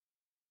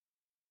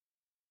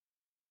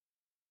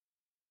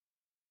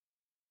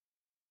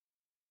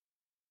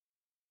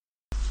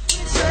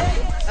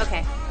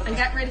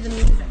get rid of the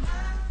music.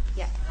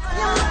 Yeah.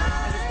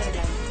 I just put it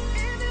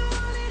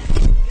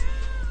down.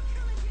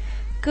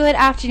 Good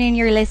afternoon,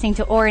 you're listening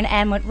to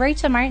R&M with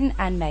Rachel Martin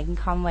and Megan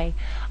Conway.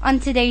 On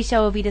today's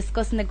show we'll be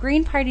discussing the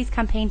Green Party's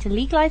campaign to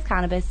legalise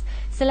cannabis,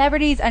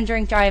 celebrities and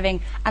drink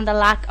driving, and the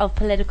lack of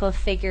political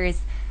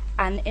figures,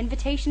 and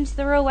invitation to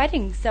the royal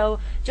wedding. So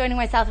joining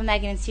myself and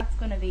Megan in studio,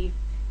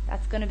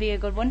 that's going to be a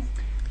good one.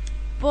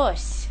 But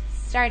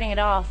starting it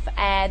off,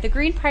 the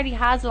Green Party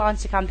has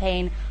launched a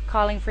campaign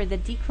calling for the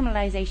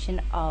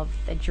decriminalisation of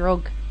the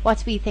drug. What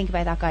do we think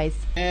about that, guys?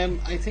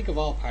 I think of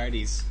all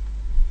parties,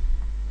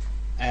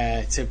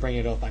 to bring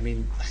it up, I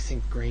mean, I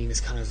think Green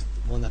is kind of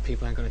one that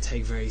people aren't going to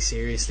take very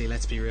seriously.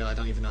 Let's be real, I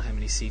don't even know how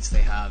many seats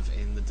they have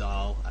in the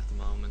Dáil at the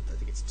moment. I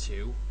think it's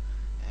 2.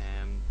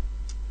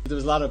 There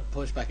was a lot of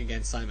pushback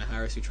against Simon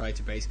Harris, who tried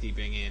to basically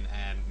bring in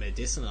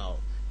medicinal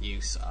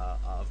use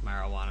of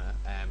marijuana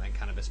and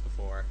cannabis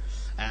before,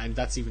 and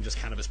that's even just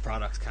cannabis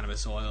products,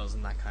 cannabis oils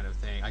and that kind of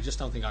thing. I just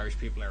don't think Irish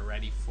people are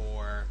ready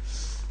for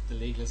the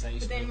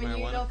legalisation of marijuana. But then when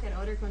you look at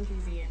other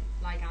countries, Ian,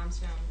 like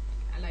Amsterdam,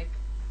 like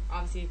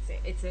obviously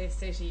it's a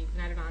city,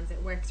 Netherlands,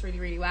 it works really,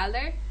 really well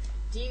there.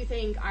 Do you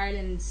think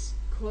Ireland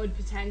could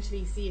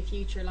potentially see a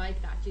future like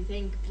that? Do you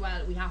think,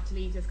 well, we have to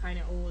leave this kind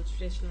of old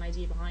traditional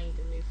idea behind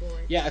and move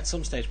forward? Yeah, at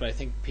some stage, but I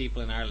think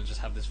people in Ireland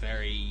just have this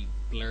very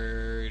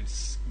blurred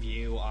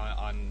view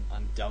on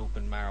dope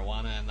and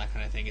marijuana and that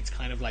kind of thing. It's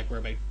kind of like we're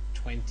about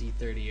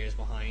 20-30 years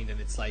behind, and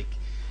it's like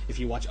if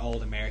you watch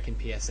old American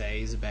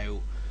PSAs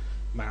about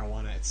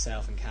marijuana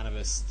itself and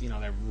cannabis, you know,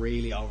 they're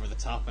really over the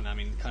top, and I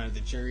mean, kind of the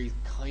jury's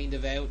kind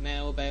of out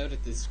now about it.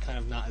 It's kind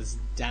of not as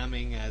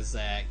damning as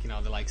you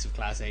know, the likes of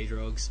Class A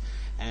drugs.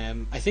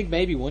 I think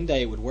maybe one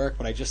day it would work,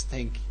 but I just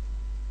think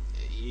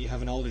you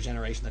have an older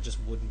generation that just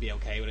wouldn't be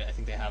okay with it. I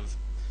think they have,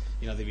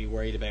 you know, they'd be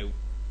worried about,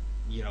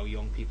 you know,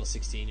 young people,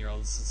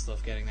 16-year-olds and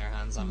stuff, getting their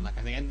hands on it, that kind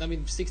of thing. And I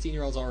mean,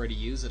 16-year-olds already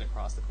use it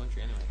across the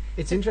country anyway.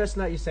 It's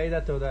interesting that you say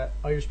that, though, that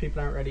Irish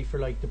people aren't ready for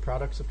like the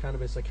products of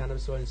cannabis, like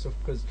cannabis oil and stuff,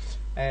 because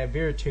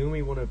Vera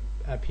Toomey won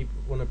a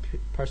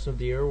Person of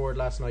the Year award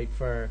last night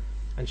for,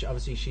 and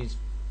she's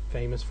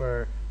famous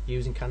for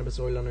using cannabis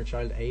oil on her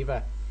child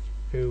Ava,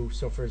 who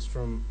suffers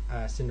from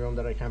a syndrome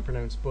that I can't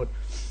pronounce. But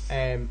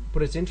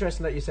it's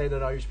interesting that you say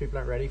that Irish people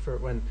aren't ready for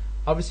it, when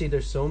obviously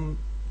there's some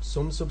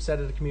subset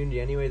of the community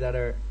anyway that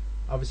are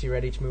obviously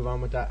ready to move on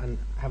with that and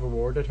have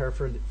awarded her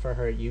for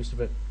her use of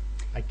it.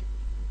 Like,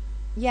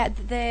 yeah,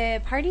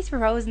 the party's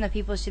proposing that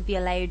people should be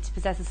allowed to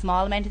possess a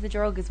small amount of the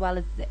drug, as well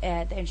as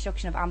the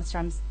introduction of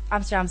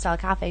Amsterdam style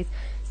cafes.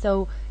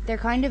 So they're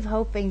kind of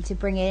hoping to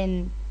bring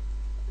in,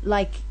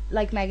 like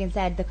Megan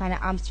said, the kind of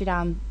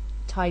Amsterdam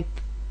type.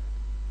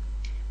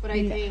 But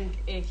I think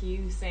if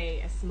you say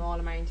a small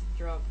amount of the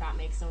drug, that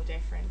makes no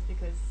difference,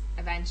 because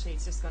eventually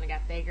it's just going to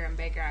get bigger and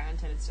bigger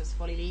until it's just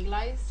fully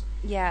legalised.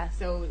 Yeah.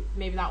 So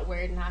maybe that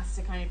wording has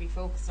to kind of be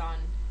focused on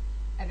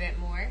a bit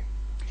more.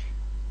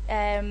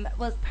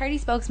 Well, party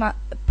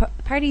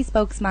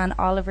spokesman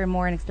Oliver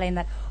Moran explained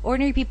that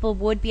ordinary people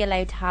would be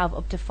allowed to have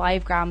up to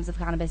 5 grams of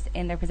cannabis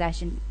in their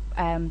possession,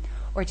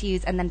 or to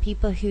use, and then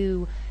people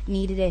who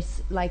needed it,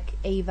 like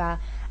Ava,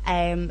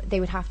 they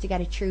would have to get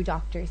it through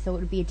doctors, so it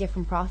would be a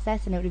different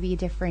process and it would be a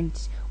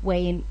different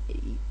way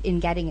in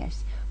getting it.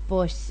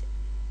 But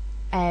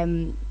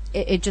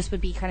it just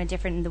would be kind of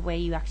different in the way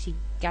you actually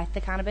get the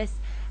cannabis,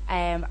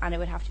 and it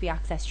would have to be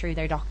accessed through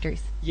their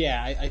doctors.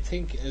 Yeah, I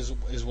think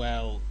as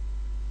well,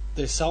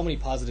 there's so many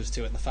positives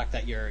to it, and the fact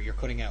that you're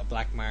cutting out a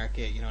black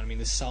market, you know what I mean?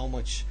 There's so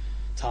much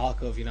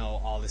talk of, you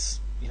know, all this,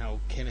 you know,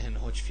 Kinahan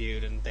Hutch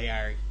feud, and they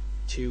are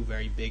 2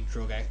 very big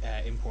drug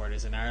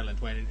importers in Ireland.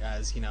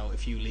 Whereas, you know,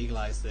 if you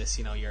legalise this,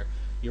 you know, you're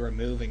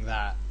removing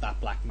that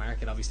black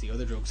market. Obviously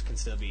other drugs can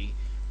still be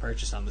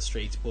purchased on the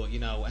streets, but, you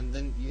know, and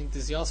then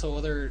there's also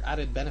other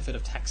added benefit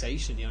of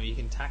taxation. You know, you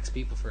can tax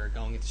people for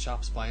going into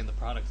shops, buying the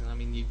product, and I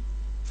mean, you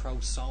throw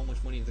so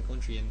much money into the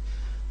country and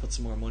put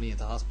some more money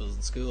into hospitals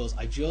and schools.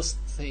 I just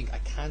think I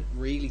can't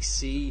really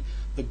see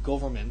the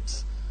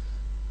government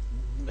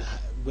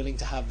willing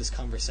to have this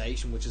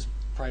conversation, which is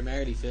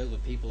primarily filled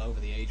with people over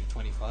the age of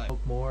 25.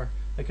 More,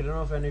 like, I don't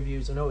know if any of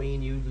you, I know,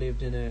 Ian, you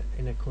lived in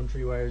a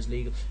country where it's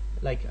legal.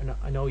 Like,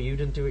 I know you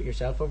didn't do it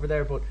yourself over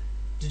there, but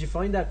did you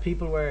find that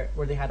people where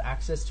they had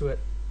access to it,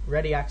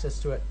 ready access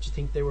to it, do you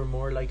think they were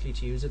more likely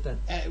to use it then?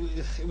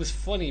 It was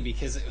funny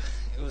because it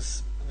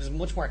was a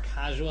much more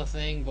casual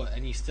thing,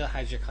 and you still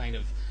had your kind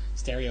of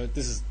stereo.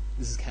 This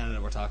is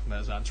Canada we're talking about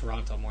as well, in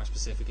Toronto more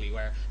specifically,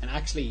 and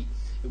actually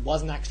it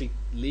wasn't actually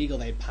legal.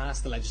 They had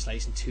passed the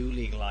legislation to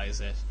legalise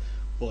it,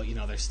 but, you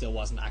know, there still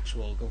wasn't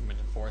actual government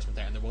enforcement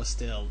there, and there was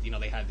still, you know,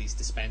 they had these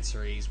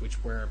dispensaries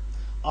which were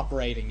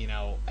operating, you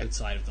know,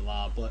 outside of the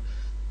law. But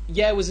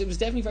yeah, it was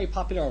definitely very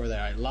popular over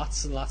there.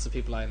 Lots and lots of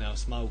people I know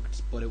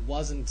smoked, but it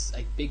wasn't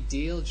a big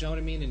deal, do you know what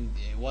I mean? And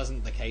it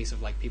wasn't the case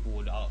of like people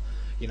would,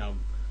 you know,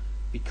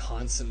 be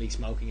constantly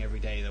smoking every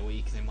day of the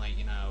week. They might,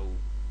 you know,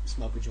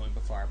 smoke a joint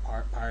before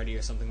a party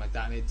or something like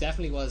that. And it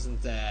definitely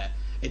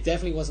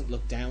wasn't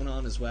looked down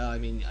on as well. I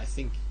mean, I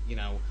think, you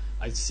know,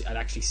 I'd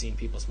actually seen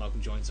people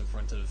smoking joints in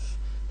front of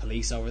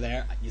police over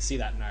there. You see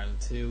that in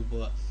Ireland too,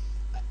 but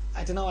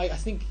I don't know. I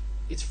think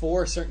it's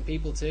for certain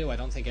people too. I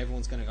don't think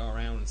everyone's going to go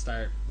around and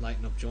start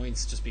lighting up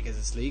joints just because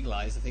it's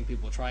legalized. I think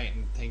people will try it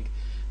and think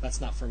that's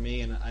not for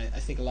me, and I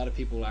think a lot of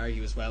people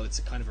argue as well it's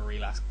a kind of a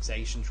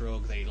relaxation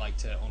drug. They like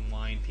to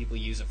unwind. People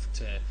use it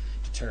to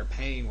deter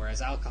pain,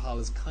 whereas alcohol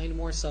is kind of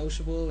more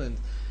sociable, and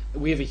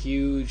we have a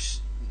huge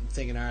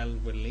thing in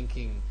Ireland with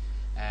linking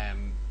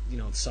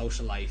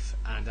social life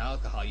and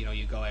alcohol.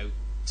 You go out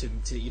to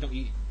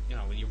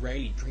when you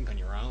rarely drink on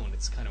your own.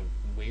 It's kind of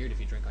weird if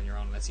you drink on your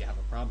own unless you have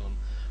a problem,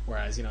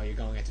 whereas you're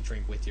going out to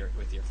drink with your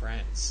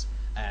friends,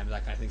 that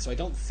kind of thing. So I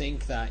don't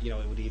think that it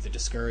would either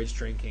discourage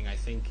drinking. I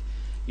think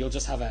you'll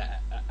just have a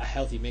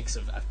healthy mix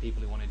of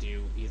people who want to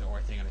do either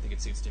or thing, and I think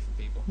it suits different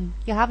people.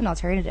 You'll have an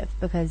alternative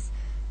because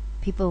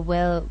people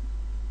will.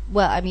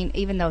 Well, I mean,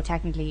 even though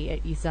technically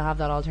you still have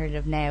that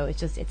alternative now,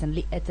 it's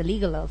a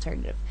legal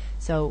alternative,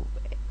 so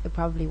it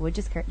probably would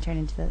just turn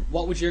into the.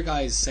 What would your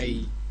guys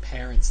say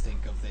parents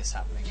think of this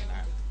happening in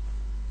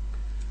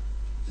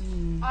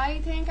Ireland? I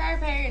think our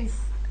parents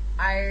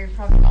are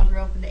probably all grew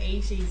up in the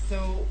 80s,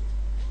 so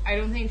I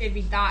don't think it'd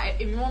be that.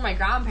 It'd be more my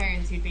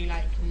grandparents who'd be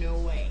like, no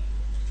way.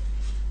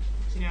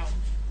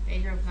 They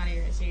grew up in that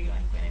era too,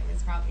 like when it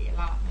was probably a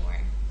lot more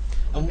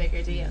of a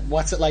bigger deal.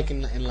 What's it like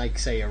in like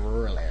say a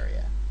rural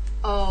area?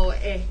 Oh,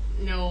 it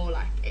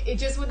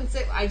just wouldn't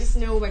sit. I just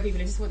know about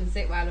people, it just wouldn't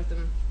sit well with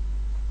them.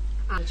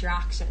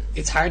 Interactions.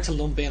 It's hard to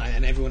lump in,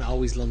 and everyone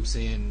always lumps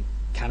in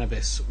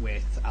cannabis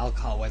with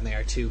alcohol when they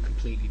are two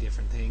completely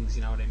different things.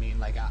 You know what I mean?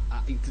 Like,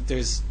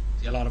 there's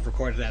a lot of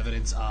recorded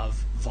evidence of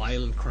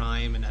violent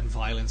crime and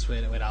violence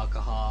with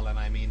alcohol, and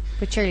I mean,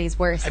 but surely it's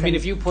worse. I mean,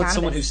 if you put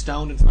someone who's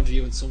stoned in front of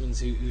you and someone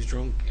who's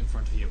drunk in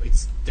front of you,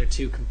 they're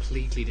two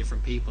completely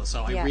different people.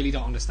 So I really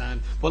don't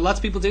understand. But lots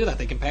of people do that.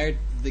 They compare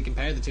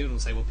the two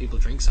and say, well, people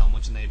drink so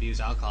much and they abuse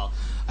alcohol.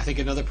 I think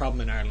another problem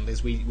in Ireland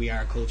is we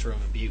are a culture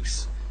of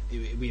abuse.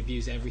 We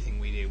abuse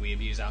everything we do. We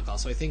abuse alcohol.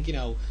 So I think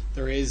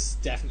there is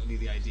definitely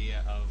the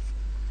idea of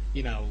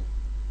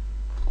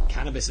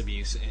cannabis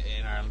abuse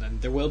in Ireland,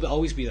 and there will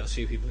always be those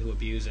few people who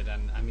abuse it.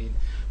 And I mean,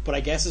 but I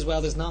guess as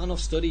well, there's not enough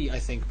study, I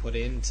think, put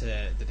into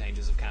the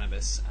dangers of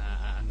cannabis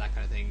and that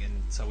kind of thing,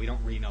 and so we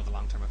don't really know the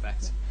long-term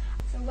effects.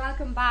 So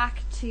welcome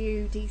back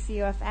to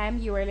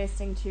DCUFM. You are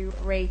listening to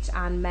Rach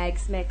and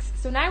Meg's Mix.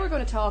 So now we're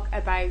going to talk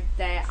about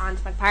the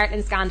Ant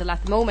McPartlin scandal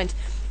at the moment.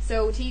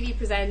 So TV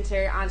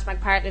presenter Ant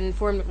McPartlin,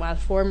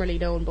 formerly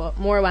known but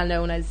more well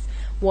known as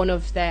one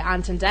of the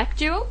Ant and Dec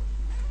duo,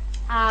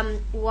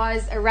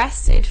 was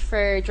arrested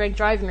for drink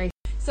driving.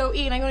 So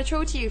Ian, I'm going to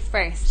throw to you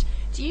first.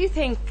 Do you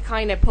think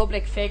kind of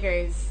public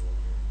figures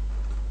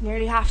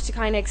nearly have to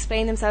kind of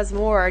explain themselves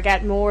more or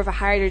get more of a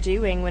harder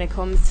doing when it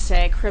comes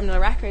to criminal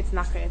records and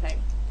that kind of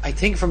thing? I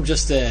think from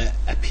just a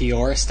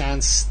PR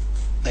stance,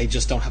 they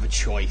just don't have a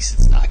choice.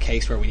 It's not a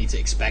case where we need to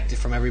expect it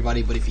from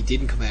everybody, but if he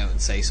didn't come out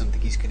and say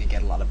something, he's going to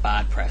get a lot of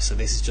bad press. So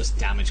this is just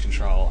damage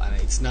control, and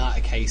it's not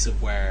a case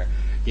of where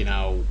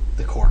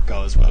the court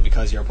goes, well,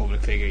 because you're a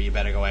public figure you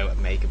better go out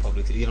and make a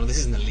public, this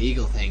isn't a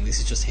legal thing. This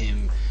is just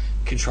him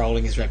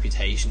controlling his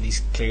reputation.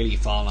 He's clearly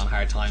fallen on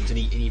hard times, and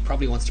he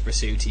probably wants to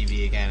pursue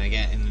TV again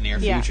in the near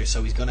future,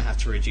 so he's going to have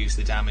to reduce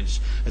the damage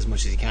as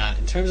much as he can.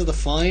 In terms of the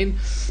fine,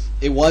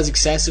 it was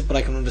excessive, but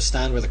I can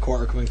understand where the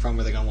court are coming from,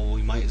 where they're going, well,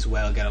 we might as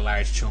well get a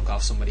large chunk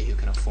off somebody who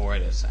can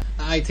afford it.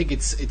 I think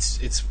it's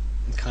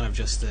kind of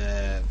just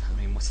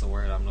what's the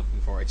word I'm looking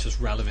for? It's just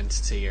relevant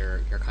to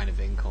your kind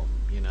of income.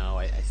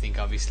 I think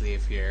obviously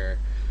if you're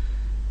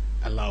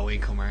a low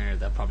income earner,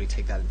 they'll probably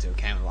take that into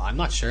account a lot. I'm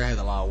not sure how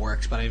the law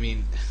works, but I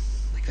mean,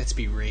 let's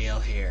be real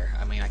here.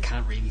 I mean, I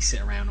can't really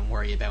sit around and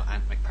worry about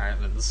Ant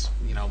McPartlin's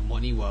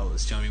money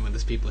woes. Do you know what I mean? When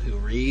there's people who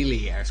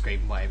really are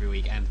scraping by every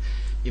week, and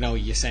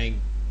you're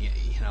saying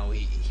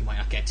he might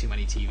not get too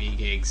many TV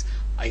gigs.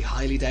 I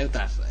highly doubt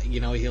that.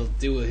 He'll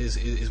do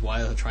his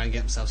while. He'll try and get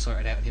himself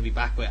sorted out, and he'll be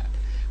back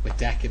with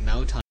Dec in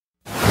no time.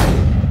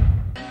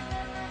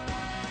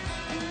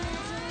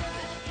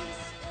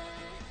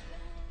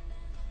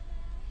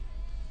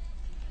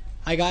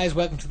 Hi guys,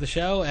 welcome to the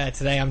show.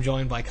 Today I'm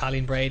joined by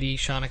Colleen Brady,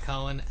 Shauna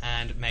Cohen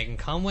and Megan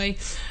Conway,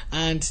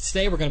 and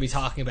today we're going to be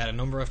talking about a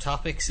number of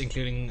topics,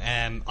 including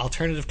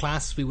alternative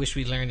classes we wish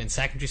we'd learned in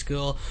secondary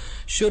school,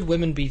 should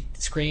women be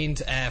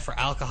screened for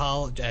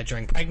alcohol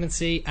during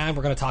pregnancy, and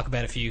we're going to talk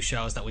about a few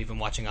shows that we've been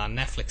watching on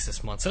Netflix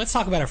this month. So let's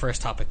talk about our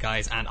first topic,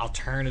 guys, and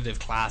alternative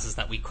classes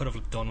that we could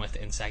have done with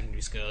in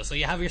secondary school. So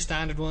you have your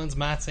standard ones,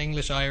 maths,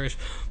 English, Irish,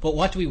 but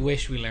what do we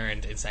wish we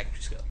learned in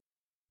secondary school?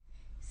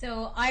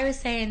 So I was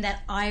saying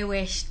that I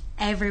wished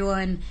it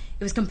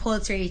was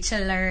compulsory to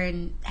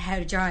learn how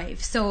to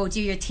drive. So do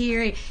your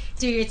theory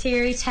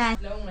test.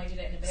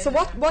 So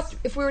what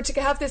if we were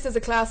to have this as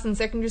a class in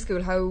secondary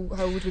school, how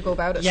would we go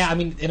about it? Yeah, I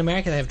mean, in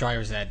America they have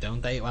driver's ed,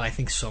 don't they? Well, I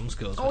think some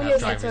schools would have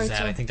driver's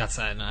ed. I think that's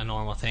a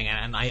normal thing,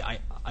 and I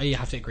I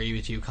have to agree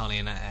with you,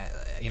 Colleen.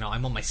 You know,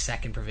 I'm on my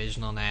second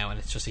provisional now, and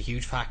it's just a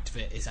huge fact of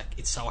it is that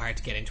it's so hard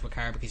to get into a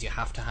car because you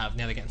have to have,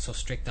 now they're getting so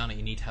strict on it,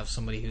 you need to have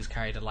somebody who's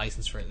carried a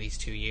license for at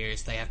least 2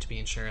 years. They have to be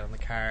insured on the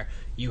car.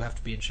 You have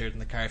to be insured on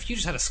the car. If you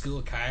just had a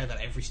school car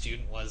that every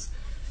student was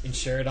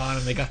insured on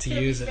and they got to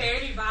use it,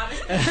 fairly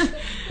bad.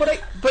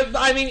 but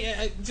I mean, do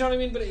you know what I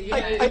mean? But yeah,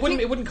 I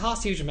it wouldn't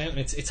cost a huge amount, and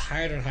it's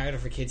harder and harder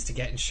for kids to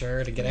get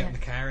insured and get out in the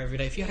car every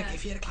day. If you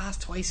had a class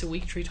twice a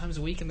week, 3 times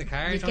a week in the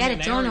car, You'd get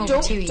it done over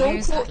Don't 2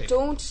 years.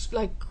 don't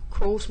like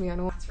quote me. I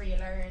know. That's where you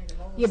learn the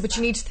most. Yeah, but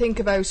you need to think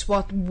about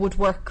what would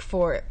work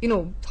for, you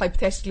know,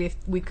 hypothetically, if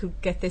we could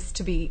get this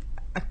to be,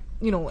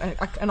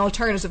 an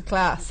alternative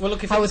class. Well,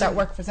 look, if how it would was that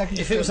work for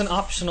secondary If it was an schools?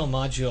 optional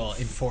module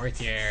in 4th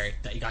year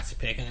that you got to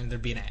pick, and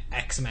there'd be an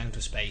X amount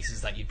of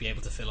spaces that you'd be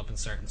able to fill up in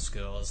certain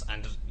schools,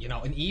 and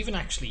and even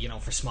actually,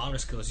 for smaller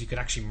schools, you could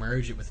actually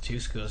merge it with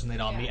 2 schools, and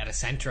they'd all meet at a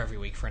centre every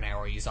week for an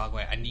hour. You all go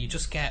out, and you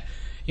just get,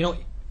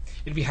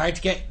 it'd be hard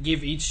to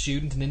give each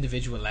student an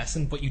individual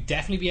lesson, but you'd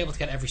definitely be able to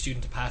get every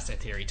student to pass their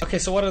theory. Okay,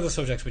 so what other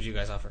subjects would you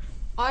guys offer?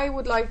 I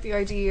would like the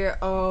idea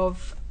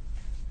of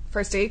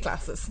first aid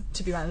classes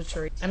to be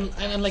mandatory.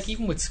 And like,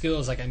 even with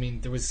schools, like, I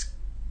mean, there was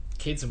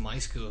kids in my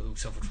school who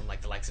suffered from like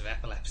the likes of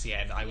epilepsy,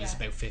 and I was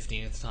about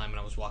 15 at the time, and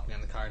I was walking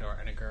down the corridor,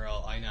 and a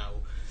girl I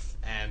know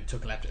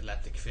took an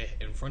epileptic fit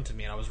in front of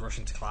me, and I was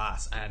rushing to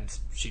class, and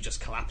she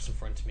just collapsed in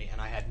front of me, and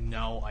I had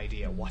no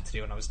idea what to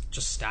do, and I was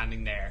just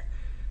standing there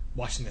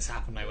watching this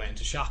happen. I went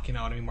into shock, you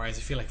know what I mean? Whereas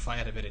I feel like if I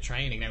had a bit of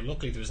training, now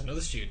luckily there was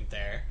another student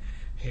there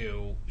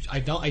who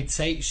I'd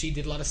say she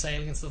did a lot of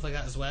sailing and stuff like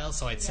that as well,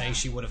 so I'd say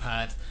she would have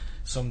had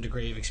some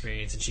degree of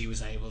experience, and she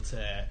was able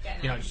to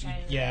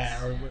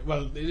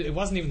it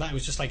wasn't even that, it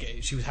was just like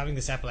she was having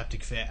this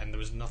epileptic fit, and there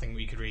was nothing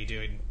we could really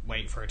do and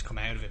wait for her to come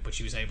out of it, but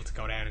she was able to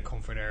go down and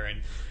comfort her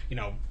and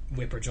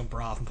whip her, jump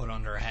her off, and put her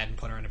under her head and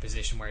put her in a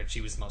position where she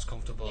was the most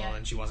comfortable,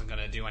 and she wasn't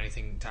going to do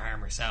anything to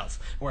harm herself,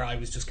 where I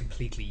was just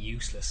completely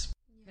useless.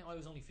 I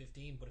was only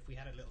 15, but if we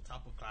had a little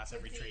top-up class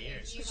every 3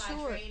 years, if you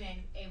had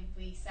training, it would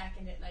be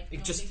seconded. Like,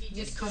 it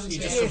just come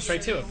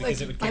straight to it,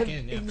 because it would kick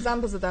in. Yeah.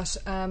 Examples of that.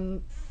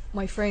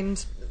 My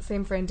friend,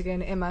 same friend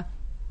again, Emma,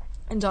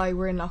 and I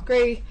were in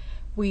Lochray.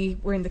 We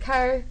were in the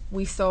car.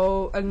 We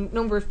saw a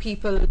number of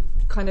people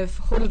kind of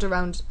huddled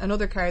around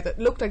another car that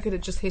looked like it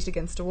had just hit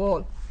against a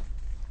wall.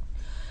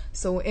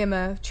 So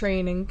Emma,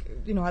 training,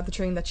 had the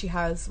training that she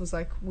has, was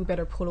like, we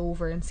better pull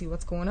over and see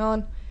what's going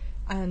on.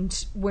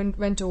 And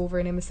went over,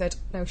 and Emma said,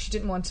 now she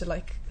didn't want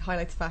to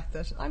highlight the fact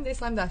that I'm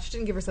this, I'm that. She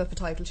didn't give herself a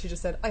title. She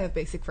just said, I have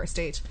basic first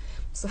aid.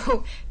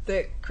 So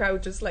the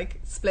crowd just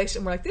split,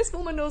 and we're like, this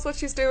woman knows what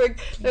she's doing.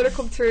 Let her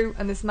come through.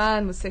 And this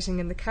man was sitting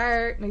in the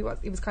car, and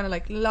he was kind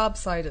of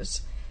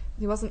lopsided.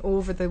 He wasn't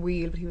over the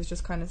wheel, but he was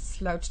just kind of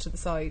slouched to the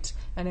side.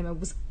 And Emma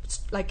was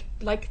like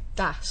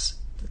that,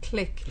 the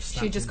click.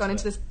 She had just gone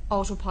into this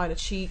autopilot.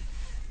 She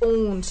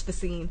owned the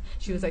scene.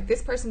 She was like,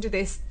 this person do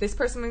this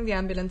person ring the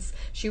ambulance.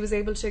 She was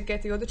able to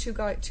get the other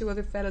two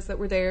other fellas that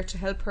were there to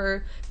help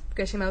her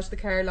get him out of the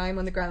car, lie him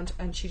on the ground,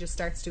 and she just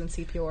starts doing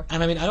CPR.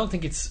 And I mean, I don't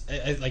think it's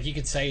like, you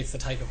could say it's the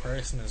type of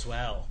person as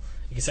well.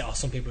 You can say,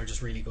 some people are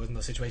just really good in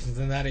those situations,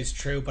 and that is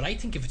true, but I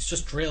think if it's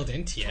just drilled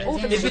into you,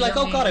 if you're like,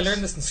 oh god, I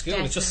learned this in school,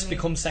 it just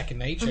becomes second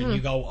nature, and you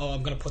go, oh,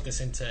 I'm going to put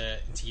this into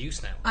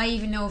use now. I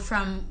even know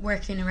from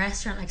working in a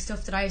restaurant, like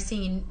stuff that I've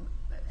seen,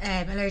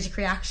 allergic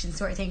reaction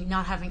sort of thing,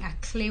 not having a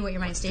clue what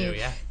you're meant to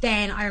do.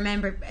 Then I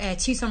remember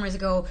 2 summers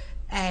ago,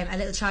 a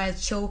little child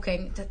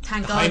choking.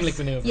 Thank God. Heimlich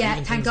maneuver.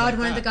 Yeah, thank God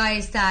one of the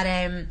guys that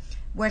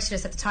worked with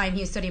us at the time, he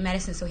was studying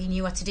medicine, so he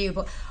knew what to do.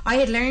 But I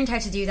had learned how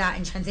to do that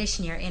in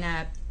transition year in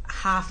a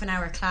half an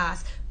hour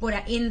class.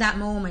 But in that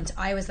moment,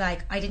 I was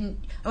like, I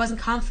wasn't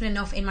confident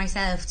enough in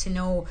myself to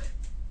know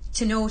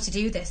to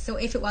do this. So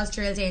if it was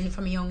drilled in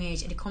from a young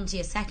age, it'd come to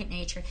you second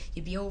nature.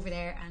 You'd be over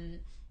there and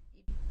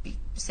be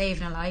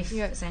saving a life,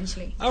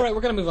 essentially. Alright,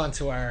 we're going to move on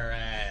to our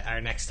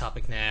next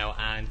topic now,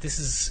 and this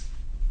is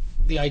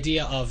the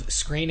idea of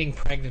screening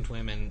pregnant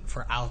women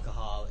for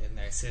alcohol in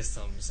their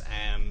systems.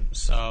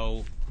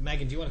 So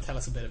Megan, do you want to tell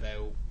us a bit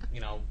about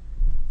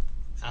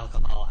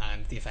alcohol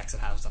and the effects it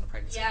has on a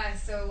pregnancy? Yeah,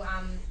 so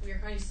we were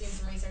kind of doing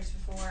some research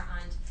before,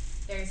 and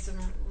there's some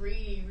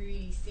really,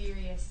 really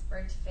serious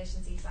birth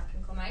deficiencies that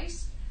can come out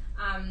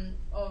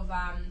of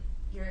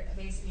you're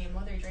basically a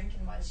mother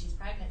drinking while she's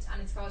pregnant,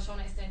 and it's called,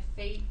 Shona,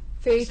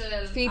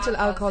 fetal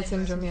alcohol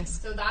syndrome.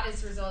 Yes. So that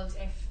is the result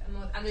if a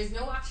mother, and there's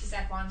no actually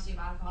set quantity of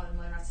alcohol a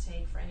mother has to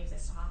take for any of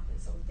this to happen.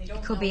 So they don't.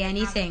 It could be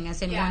anything,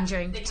 as in one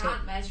drink. They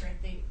can't measure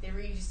it. They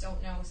really just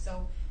don't know.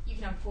 So you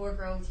can have poor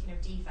growth, you can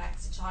have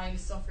defects. The child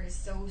suffers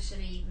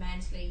socially,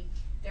 mentally.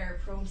 They're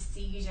prone to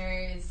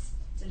seizures,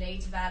 delayed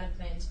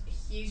development, a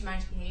huge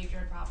amount of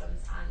behavioural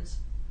problems, and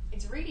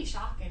it's really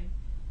shocking.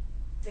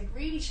 The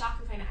really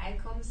shocking kind of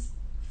outcomes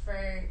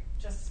for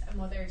just a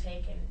mother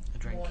taking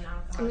one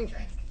alcoholic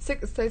drink.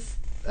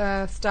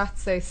 Stats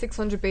say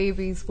 600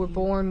 babies were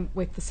born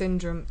with the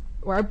syndrome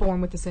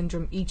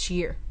each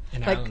year.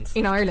 In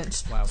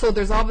Ireland. Wow. So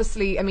there's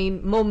obviously,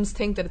 mums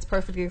think that it's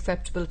perfectly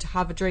acceptable to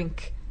have a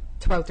drink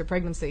throughout their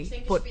pregnancy. Do you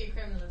think it should be a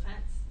criminal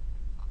offence?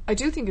 I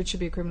do think it should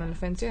be a criminal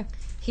offence, yeah.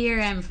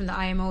 Here, from the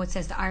IMO, it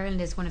says that Ireland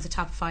is one of the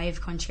top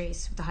 5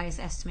 countries with the highest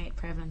estimated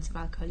prevalence of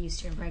alcohol use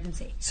during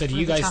pregnancy. So do One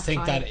you of the guys top think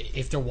 5. that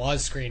if there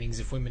was screenings,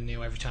 if women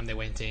knew every time they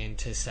went in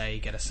to, say,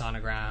 get a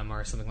sonogram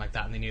or something like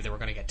that, and they knew they were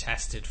going to get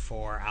tested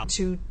for alcohol?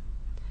 To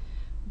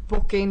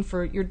book in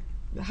for your,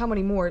 how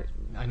many more?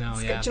 I know,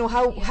 Do yeah. you know,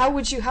 how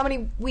would you, how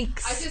many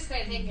weeks? I was just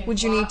kind of thinking,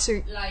 Would you need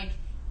to- like,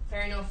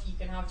 fair enough, you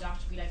can have a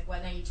doctor be like,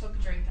 well, now you took a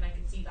drink and I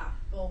can see that,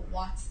 but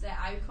what's the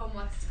outcome,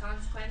 what's the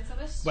consequence of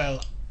it?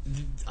 Well,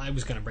 I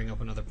was going to bring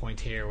up another point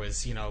here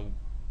was, you know,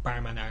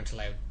 barmen aren't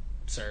allowed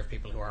to serve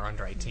people who are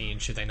under 18.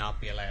 Should they not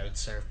be allowed to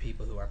serve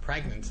people who are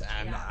pregnant?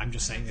 And Yeah, I'm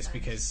just saying this 100%.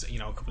 because, you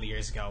know, a couple of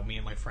years ago, me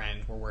and my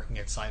friend were working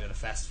outside at a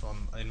festival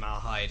in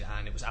Malahide,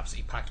 and it was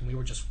absolutely packed, and we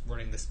were just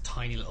running this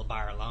tiny little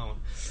bar alone.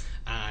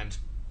 And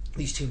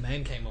these 2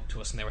 men came up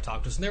to us and they were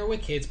talking to us, and they were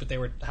with kids, but they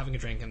were having a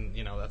drink, and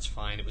you know, that's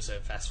fine. It was a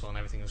festival and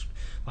everything was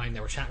fine. They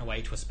were chatting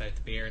away to us about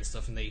the beer and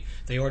stuff, and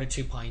they ordered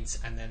 2 pints,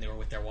 and then they were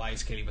with their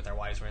wives clearly, but their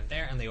wives weren't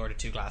there, and they ordered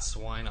 2 glasses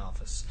of wine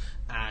off us.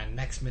 And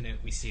next minute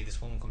we see this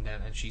woman come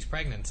down, and she's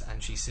pregnant,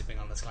 and she's sipping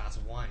on this glass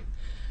of wine.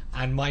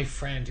 And my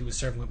friend who was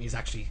serving with me is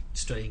actually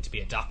studying to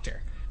be a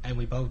doctor, and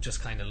we both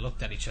just kind of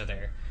looked at each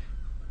other.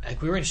 Like,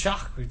 we were in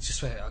shock. We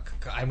just went, oh,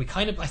 God. And we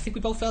kind of, I think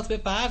we both felt a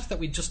bit bad that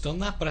we'd just done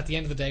that. But at the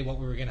end of the day, what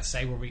we were going to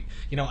say, were we,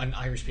 you know, and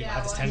Irish people Yeah,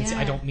 have this well, tendency.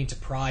 yeah. I don't mean to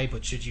pry,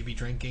 but should you be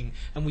drinking?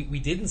 And we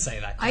didn't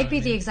say that. you know I'd what be I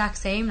the mean? exact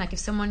same. Like, if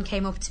someone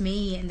came up to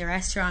me in the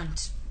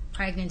restaurant,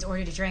 pregnant,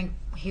 ordered a drink,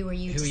 who are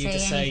you Who to are you say to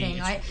say?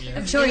 anything? Yeah.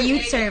 I'm sure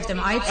you'd serve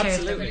them. I'd serve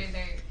them. Absolutely.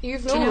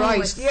 You've Do no you know, right.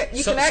 it's- Yeah,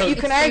 you So- can so- you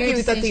can It's their argue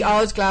that the decision.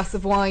 odd glass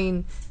of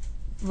wine,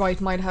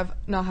 right, might have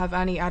not have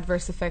any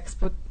adverse effects,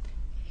 but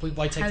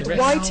Why take How the do risk?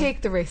 we why know?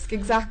 take the risk?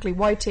 Exactly,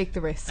 why take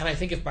the risk? And I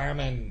think if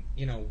barmen,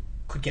 you know,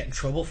 could get in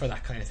trouble for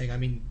that kind of thing. I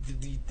mean,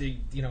 the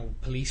you know,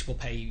 police will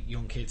pay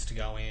young kids to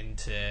go in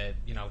to,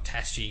 you know,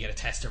 test you. You get a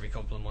test every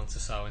couple of months or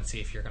so and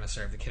see if you're going to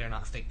serve the kid or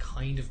not. If they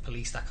kind of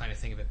police that kind of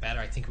thing a bit better,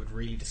 I think it would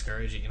really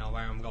discourage it. You know,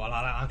 where I'm going, well,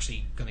 I'm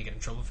actually going to get in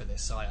trouble for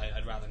this, so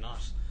I'd rather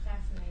not.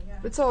 Definitely,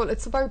 yeah.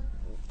 It's about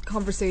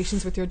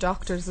conversations with your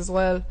doctors as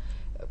well.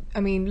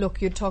 I mean,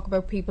 look, you'd talk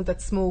about people that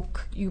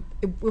smoke. It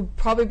would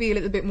probably be a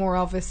little bit more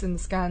obvious in the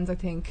scans, I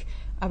think,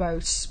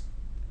 about,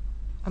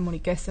 I'm only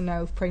guessing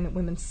now, if pregnant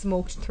women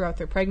smoked throughout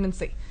their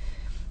pregnancy.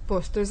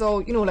 But there's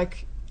all, you know,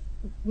 like,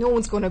 no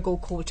one's going to go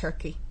cold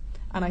turkey.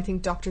 And I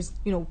think doctors,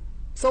 you know,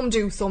 some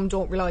do, some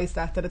don't realise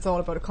that it's all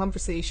about a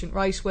conversation.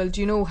 Right, well,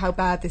 do you know how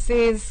bad this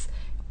is?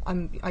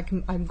 I'm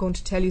going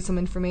to tell you some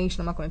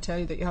information. I'm not going to tell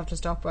you that you have to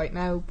stop right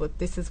now, but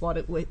this is what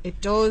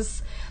it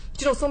does.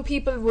 Do you know, some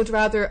people would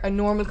rather a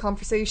normal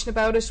conversation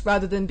about it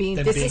rather than being,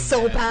 Than this being, is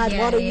so bad, Yeah,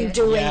 what are yeah. you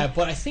doing? Yeah,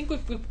 but I think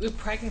with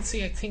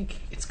pregnancy, I think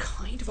it's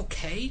kind of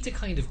okay to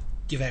kind of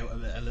give out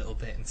a little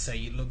bit and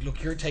say,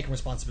 look, you're taking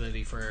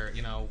responsibility for,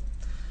 you know,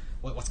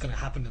 what's going to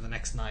happen in the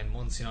next 9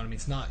 months. You know what I mean?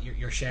 It's not,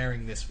 you're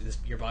sharing this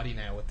your body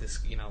now with this,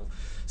 you know.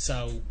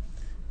 So,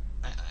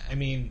 I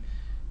mean,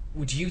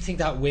 would you think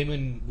that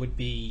women would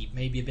be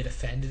maybe a bit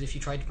offended if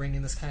you tried to bring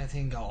in this kind of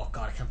thing? Go, oh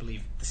God, I can't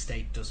believe the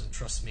state doesn't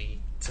trust me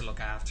to look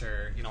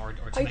after, you know, or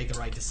to make the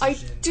right I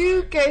decision. do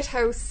or- get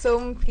how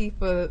some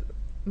people,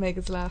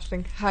 Megan's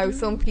laughing, how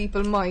some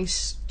people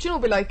might, do you know,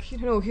 be like, you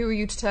know, who are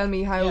you to tell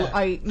me how Yeah.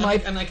 And I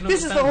can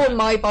this is the understand whole that.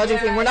 my body Yeah,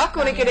 thing. We're not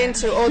going to get yeah.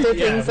 into other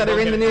Yeah, things that we are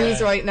don't in the get- news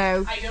yeah. right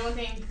now. I don't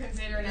think,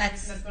 considering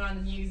Let's- everything that's going on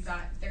in the news,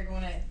 that they're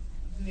going to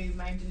move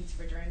mountains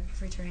for drink.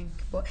 For drink.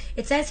 But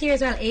it says here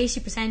as well,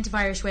 80% of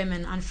Irish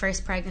women on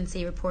first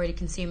pregnancy reported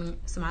consuming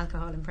some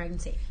alcohol in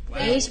pregnancy. Wow.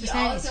 80%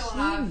 You is also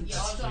have huge.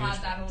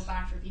 have that whole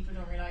factor where people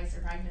don't realise they're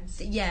pregnant.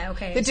 Yeah,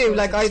 okay. They I do. suppose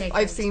Like, it's I've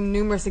taken- seen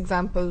numerous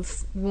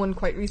examples. One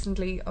quite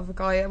recently of a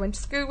guy I went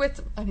to school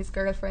with and his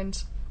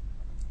girlfriend.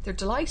 They're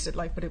delighted,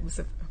 like, but it was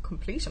a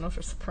complete and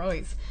utter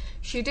surprise.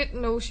 She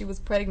didn't know she was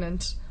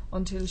pregnant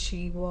until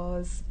she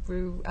was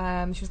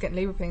getting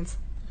labour pains.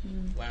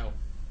 Wow.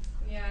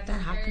 Yeah, That there's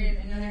a happened.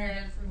 girl, another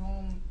girl from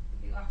home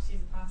who actually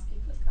is a past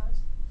people, it's called,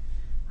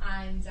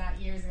 and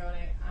years ago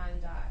now,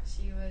 and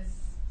she was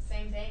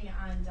same thing,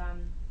 and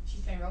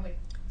she's playing rugby.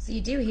 So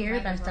you do hear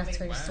Right, about that right.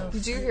 sort of Wow. stuff. You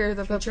do hear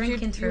that, but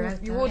drinking you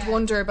throughout that. would Yeah.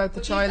 wonder about the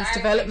But these child's are quite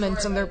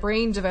development and their durable.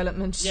 brain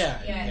development. Yeah.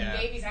 Yeah,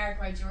 babies are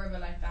quite durable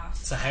like that.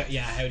 So how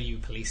do you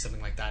police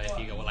something like that if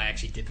you go, well, I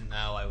actually didn't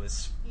know I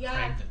was Yeah.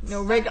 pregnant?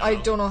 No, I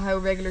don't know how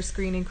regular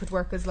screening could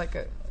work as like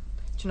a,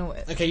 do you know,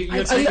 Okay, you're,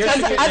 as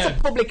a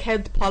public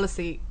health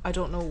policy, I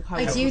don't know how.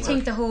 I it do would think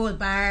work. the whole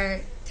bar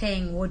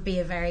thing would be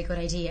a very good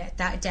idea.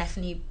 That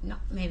definitely,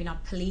 maybe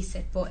not police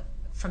it, but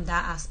from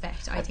that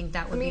aspect, I think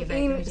that would be a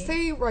very good idea.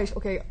 say, right,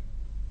 okay,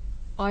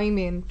 I'm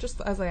in,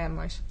 just as I am,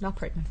 right, not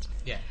pregnant.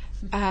 Yeah.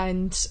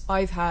 And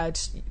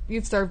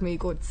you've served me a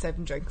good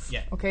 7 drinks.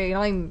 Yeah. Okay,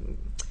 and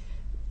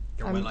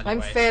You're I'm well on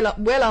your way.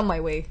 well on my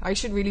way. I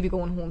should really be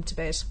going home to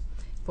bed,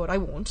 but I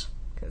won't,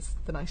 because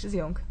the night is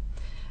young.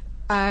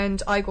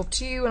 And I go up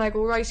to you and I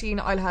go, right, Ian,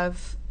 I'll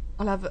have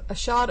a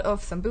shot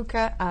of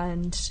Sambuca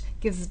and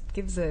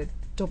gives a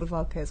double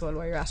vodka as well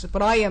while you're at it.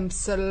 But I am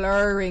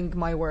slurring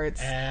my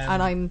words,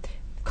 and I'm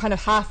kind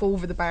of half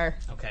over the bar.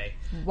 Okay.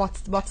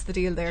 What's the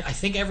deal there? I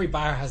think every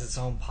bar has its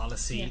own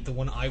policy. Yeah. The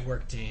one I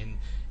worked in,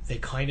 they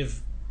kind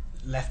of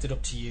left it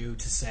up to you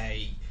to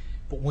say,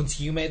 but once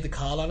you made the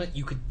call on it,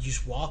 you could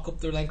just walk up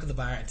the length of the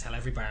bar and tell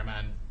every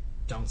barman,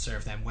 don't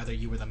serve them, whether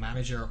you were the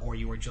manager or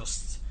you were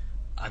just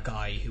a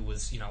guy who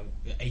was,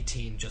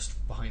 18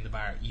 just behind the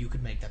bar. You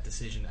could make that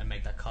decision and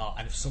make that call.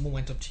 And if someone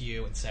went up to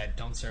you and said,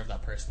 don't serve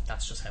that person,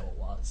 that's just how it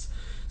was.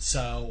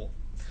 So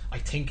I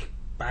think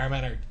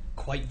barmen are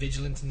quite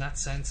vigilant in that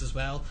sense as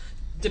well,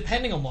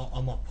 depending on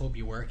what pub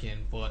you work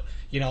in. But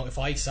if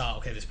I saw,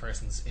 okay, this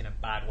person's in a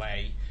bad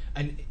way,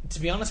 and to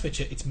be honest with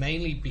you, it's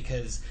mainly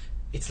because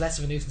it's less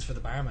of a nuisance for the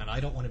barman. I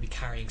don't want to be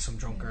carrying some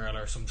drunk girl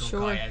or some drunk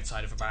guy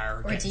outside of a bar,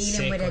 or getting dealing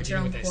sick, with or a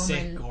dealing with drunk their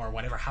sick, woman. or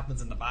whatever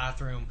happens in the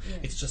bathroom.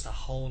 It's just a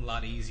whole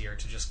lot easier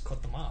to just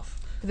cut them off.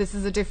 This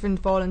is a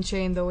different ball and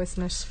chain, though,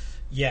 isn't it?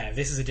 Yeah,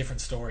 this is a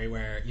different story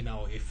where,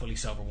 a fully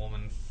sober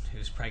woman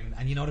who's pregnant,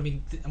 and you know what I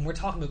mean, and we're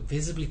talking about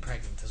visibly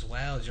pregnant as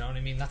well. Do you know what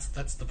I mean?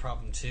 That's the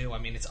problem too. I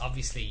mean, it's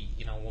obviously,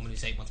 a woman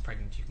who's 8 months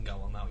pregnant, you can go,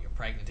 well, no, you're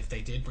pregnant. If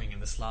they did bring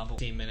in the slob.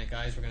 15-minute,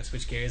 guys, we're going to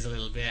switch gears a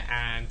little bit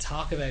and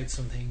talk about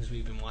some things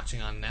we've been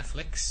watching on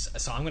Netflix.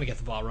 So I'm going to get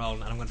the ball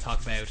rolling, and I'm going to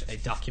talk about a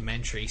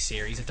documentary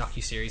series, a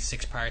docu-series,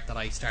 6-part that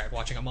I started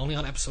watching. I'm only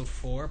on episode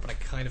 4, but I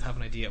kind of have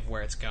an idea of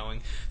where it's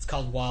going. It's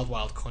called Wild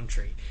Wild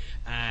Country.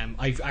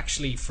 I've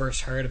actually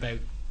first heard about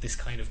this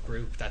kind of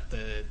group that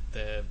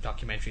the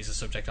documentary is a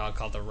subject of,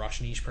 called the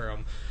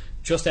Roshnishpuram.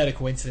 Just out of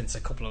coincidence,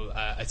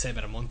 I'd say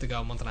about a month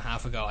and a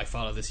half ago, I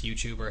follow this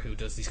YouTuber who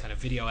does these kind of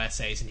video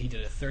essays, and he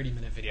did a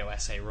 30-minute video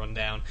essay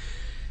rundown.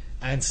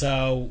 And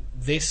so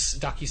this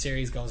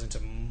docuseries goes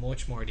into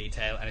much more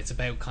detail, and it's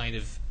about kind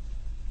of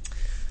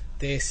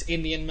this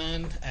Indian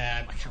man,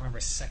 I can't remember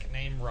his second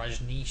name,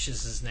 Rajneesh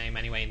is his name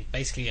anyway, and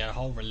basically a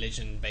whole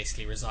religion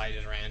basically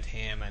resided around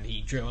him, and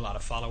he drew a lot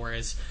of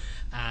followers,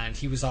 and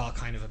he was all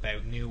kind of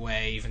about new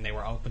wave, and they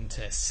were open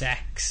to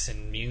sex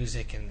and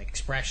music and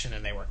expression,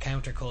 and they were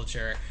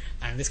counterculture,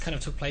 and this kind of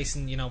took place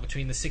in,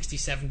 between the 60s,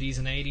 70s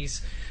and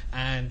 80s,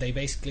 and they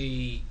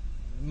basically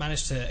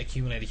managed to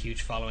accumulate a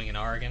huge following in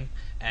Oregon.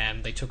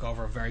 They took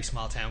over a very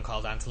small town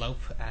called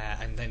Antelope,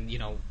 and then,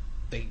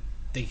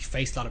 they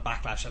faced a lot of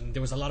backlash, and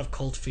there was a lot of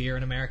cult fear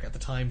in America at the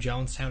time.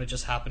 Jonestown had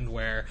just happened,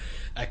 where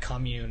a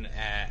commune,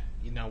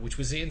 which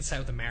was in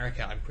South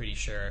America, I'm pretty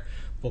sure,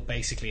 but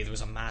basically there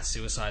was a mass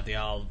suicide. They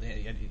all,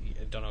 I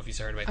don't know if you've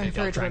heard about it,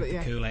 they all drank the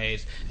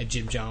Kool-Aid, and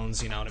Jim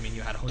Jones, you know what I mean,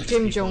 you had hundreds of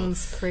people. Jim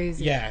Jones,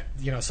 crazy. Yeah,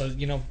 so,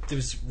 there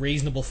was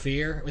reasonable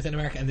fear within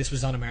America, and this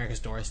was on America's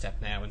doorstep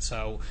now, and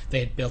so they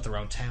had built their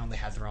own town, they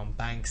had their own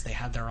banks, they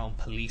had their own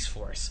police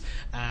force,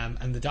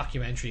 and the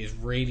documentary is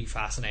really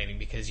fascinating,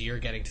 because you're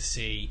getting to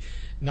see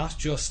not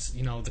just,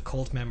 the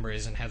cult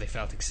members and how they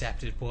felt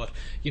accepted, but,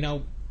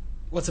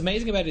 what's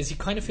amazing about it is you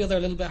kind of feel they're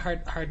a little bit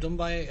hard done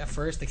by at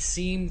first. They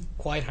seem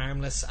quite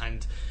harmless,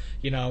 and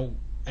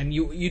and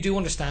you do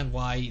understand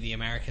why the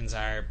Americans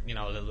are a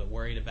little bit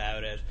worried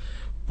about it,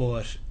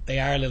 but they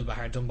are a little bit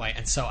hard done by,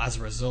 and so as a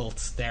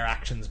result their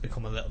actions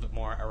become a little bit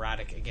more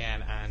erratic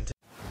again. And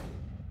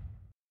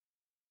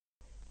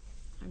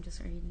I'm just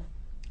reading.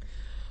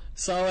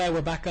 So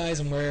we're back,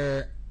 guys,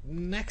 and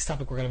next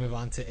topic we're going to move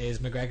on to is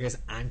McGregor's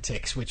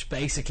antics, which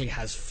basically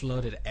has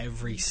flooded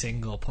every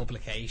single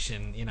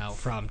publication,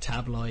 from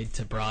tabloid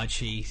to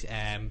broadsheet,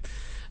 and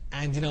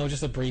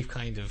just a brief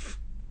kind of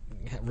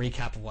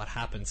recap of what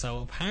happened. So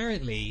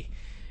apparently,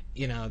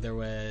 there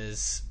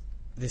was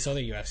this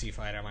other UFC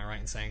fighter, am I right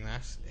in saying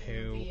that,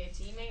 who be a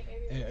teammate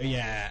maybe?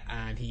 yeah,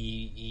 and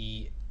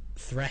he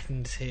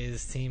threatened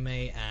his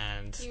teammate,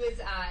 and He was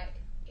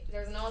there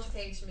was an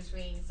altercation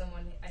between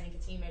someone, I think a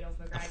teammate of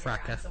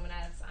McGregor, and someone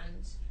else,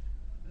 and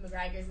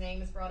McGregor's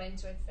name is brought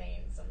into it,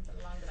 saying something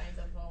along the lines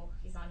of, "Oh,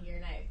 he's not here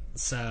now."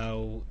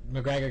 So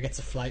McGregor gets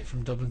a flight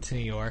from Dublin to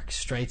New York,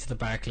 straight to the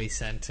Barclays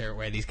Centre,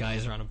 where these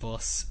guys are on a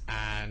bus,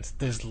 and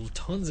there's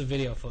tons of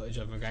video footage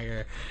of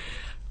McGregor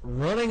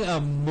running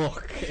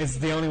amok. Is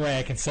the only way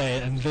I can say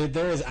it, and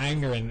there is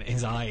anger in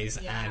his eyes,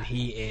 and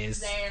he is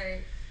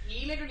there.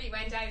 He literally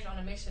went out on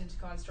a mission to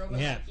cause trouble.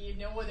 Yeah. Like, he had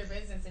no other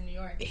business in New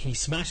York. He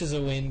smashes a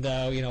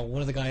window.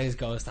 One of the guys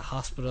goes to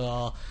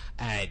hospital.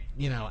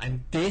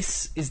 And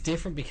this is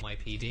different because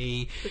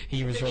MyPD.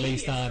 He was The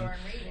released media on. storm,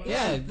 really.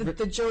 Yeah,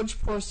 The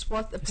judge put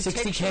what, the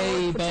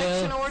 60K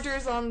protection bail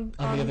orders on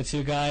the other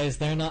two guys.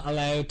 They're not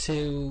allowed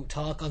to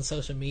talk on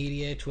social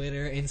media,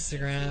 Twitter,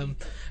 Instagram,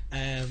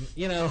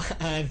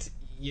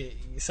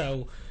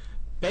 so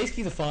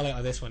basically the fallout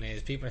of this one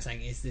is people are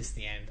saying, is this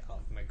the end of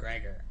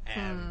McGregor?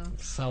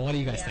 So what do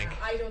you guys think?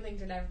 I don't think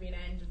there'll ever be an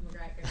end of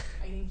McGregor.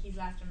 I think he's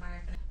left a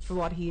mark. for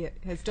what he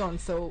has done.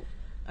 So,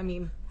 I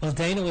mean, Well,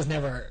 Dana was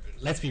never,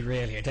 let's be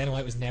real here, Dana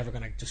White was never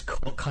going to just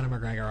cut Conor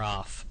McGregor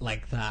off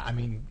like that. I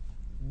mean,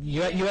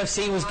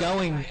 UFC was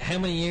going how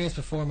many years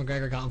before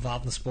McGregor got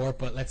involved in the sport,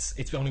 but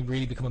it's only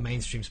really become a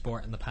mainstream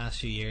sport in the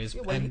past few years.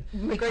 well, And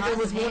McGregor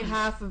was Because of one him.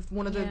 half of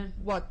one of the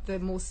Yeah. the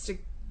most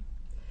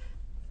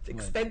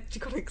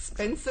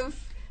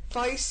expensive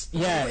fight.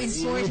 yeah, In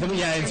sporting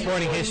in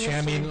sporting history.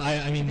 I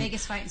mean,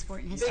 biggest fight in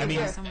sport in history. I mean,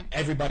 Yeah. somewhere.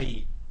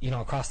 everybody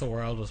across the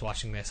world was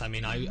watching this. I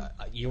mean,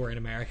 you were in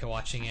America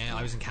watching it,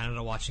 I was in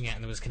Canada watching it,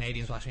 and there was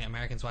Canadians watching it,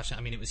 Americans watching it.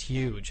 I mean, it was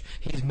huge.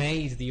 He's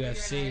made the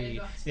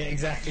UFC. Yeah,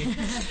 exactly.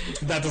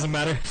 That doesn't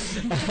matter.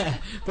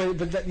 but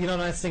that's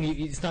the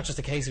thing. It's not just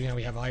a case of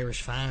we have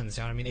Irish fans.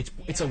 You know what I mean?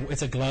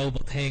 It's a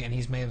global thing, and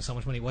he's made him so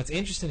much money. What's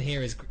interesting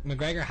here is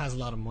McGregor has a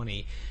lot of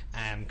money,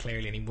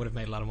 clearly, and he would have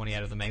made a lot of money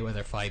out of the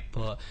Mayweather fight.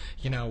 But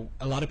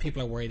a lot of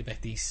people are worried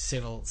about these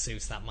civil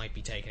suits that might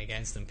be taken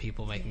against them,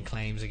 people making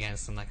claims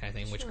against them, that kind of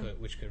thing,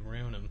 which could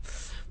ruin him.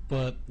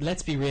 But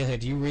let's be real here.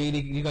 Do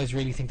you guys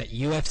really think that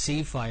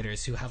UFC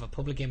fighters who have a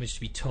public image to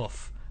be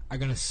tough are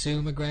going to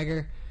sue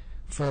McGregor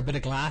for a bit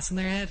of glass in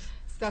their head?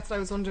 That's what I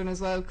was wondering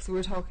as well, because we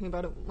were talking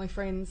about it with my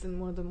friends, and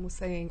one of them was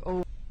saying,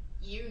 "Oh,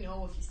 if you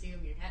sue him,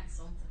 you're getting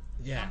something."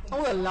 Yeah.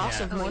 Oh, a lot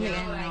of money.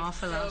 An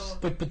awful lot.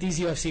 But these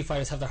UFC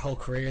fighters have their whole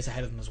careers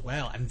ahead of them as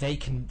well, and they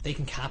can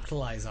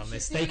capitalize on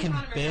this. They can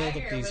build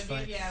up these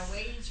fights. Give you a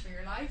wage for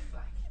your life,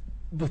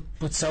 like.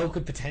 But so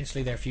could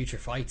potentially their future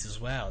fights as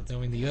well. I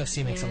mean, the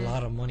UFC makes a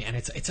lot of money, and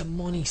it's a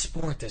money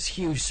sport. There's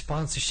huge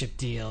sponsorship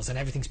deals, and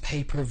everything's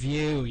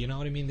pay-per-view. You know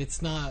what I mean?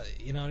 It's not.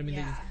 You know what I mean?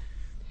 Yeah.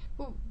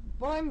 Well,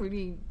 what I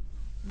really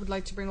would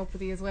like to bring up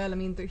with you as well, I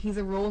mean, he's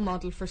a role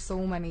model for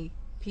so many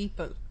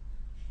people.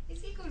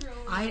 Is he a good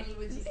role model,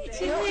 would you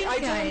say? No, I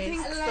don't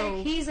think so.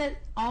 Like, he's an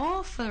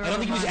awful role I don't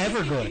think he was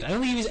ever good. I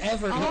don't think he was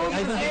ever good.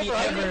 I don't think he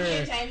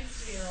ever...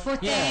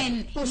 But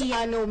then But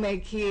I know,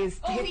 Meg, he is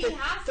he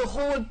has the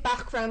whole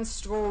background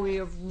story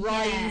of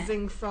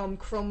rising from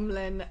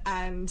crumbling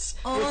and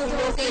all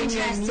those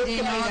interested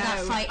in all that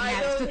now. fighting I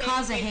out, don't it's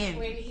because of think him.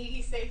 when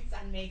he sits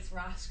and makes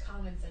rash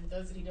comments and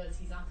does what he does,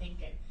 he's not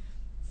thinking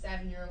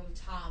 7-year-old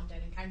Tom down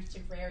in County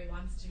Tipperary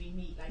wants to be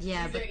me. Like,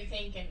 Yeah, he's but- really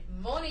thinking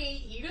money.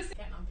 He just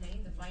getting on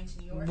planes and flying to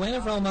New York. When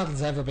have role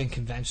models ever been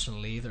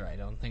conventional either? I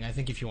don't think. I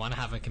think if you want to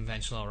have a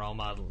conventional role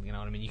model, you know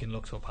what I mean, you can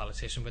look to a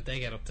politician, but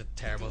they get up to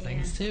terrible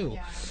things too.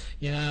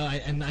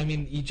 Yeah. I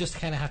mean, you just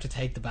kind of have to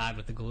take the bad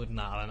with the good and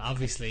all. And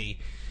obviously,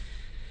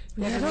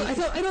 I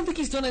don't think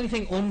he's done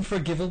anything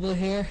unforgivable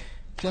here.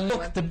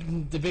 Look, the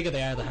bigger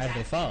they are, the harder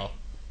they fall.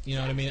 You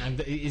know what I mean? And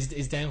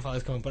his downfall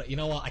is coming. But you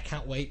know what? I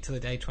can't wait till the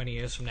day 20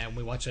 years from now when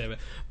we watch a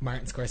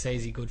Martin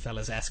Scorsese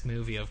Goodfellas-esque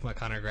movie of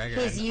Conor McGregor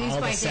His and use all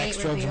by the sex,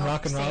 date will drugs, be and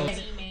rock and roll.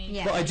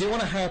 Yeah. But I do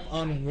want to harp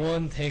on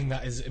one thing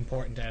that is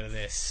important out of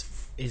this,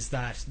 is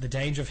that the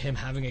danger of him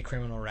having a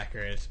criminal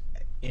record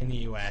in the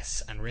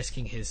US and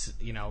risking his,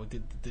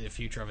 the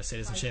future of his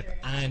citizenship,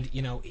 and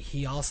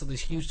he also,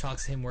 there's huge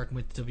talks of him working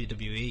with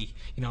WWE.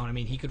 You know what I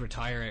mean? He could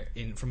retire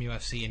from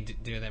UFC and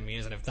do them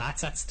years, and if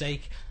that's at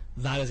stake,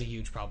 that is a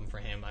huge problem for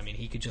him. I mean,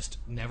 he could just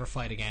never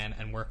fight again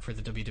and work for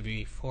the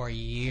WWE for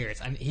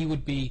years, and he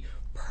would be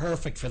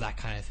perfect for that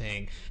kind of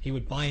thing. He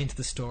would buy into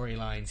the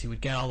storylines, he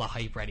would get all the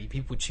hype ready,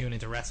 people would tune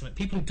into wrestling.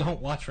 People who don't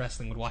watch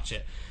wrestling would watch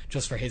it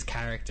just for his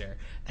character,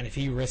 and if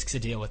he risks a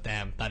deal with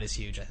them, that is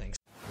huge, I think.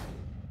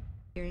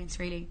 Experience,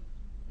 really.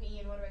 Me,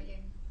 and what about you?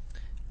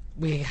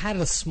 We had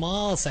a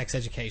small sex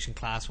education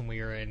class when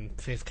we were in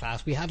 5th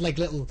class. We had like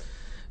little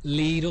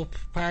lead up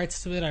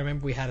parts to it. I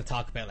remember we had to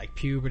talk about like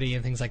puberty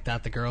and things like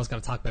that. The girls got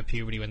to talk about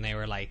puberty when they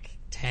were like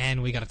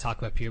 10. We got to talk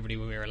about puberty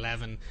when we were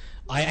 11.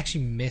 I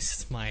actually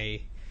missed my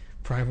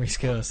primary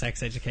school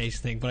sex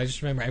education thing, but I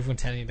just remember everyone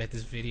telling me about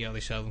this video they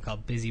showed them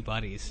called Busy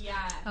Bodies.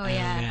 Yeah. Oh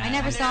yeah, I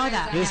never saw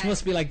that. This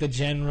must be like the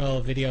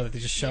general video that they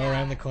just show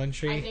around the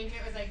country. I think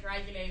it was like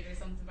regulated or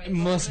something. By It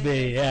must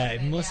be,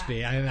 it must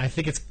be. I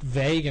think it's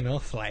vague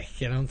enough, like,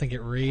 I don't think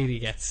it really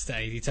gets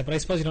any detail, but I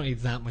suppose you don't need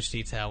that much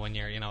detail when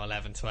you're,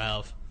 11,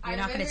 12. You're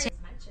not going to take.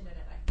 mention it.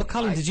 But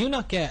Colin, did you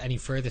not get any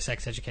further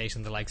sex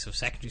education the likes of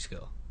secondary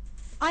school?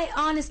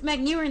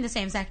 Megan, you were in the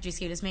same secondary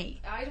school as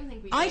me. I don't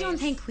think we. I don't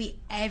think we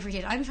ever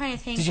did. I'm trying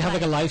to think. Did you have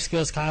like a life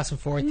skills class in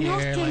 4th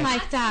year? Nothing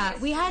like that.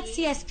 We had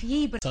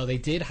CSP, but So they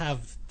did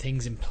have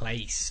things in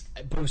place,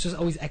 but it was just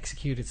always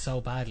executed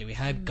so badly. We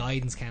had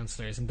guidance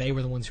counsellors, and they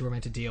were the ones who were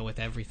meant to deal with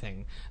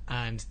everything.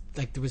 And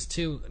like there was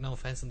two, no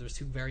offence, and there was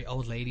 2 very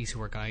old ladies who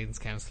were guidance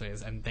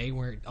counsellors, and they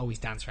weren't always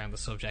dance around the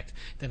subject.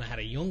 Then I had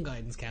a young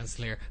guidance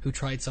counsellor who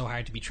tried so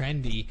hard to be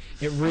trendy,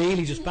 it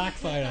really just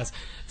backfired us.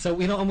 So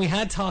and we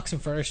had talks in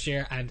 1st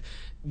year, and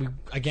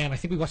I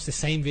think we watched the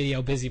same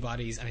video,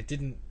 Busybodies, and it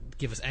didn't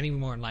give us any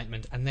more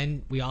enlightenment. And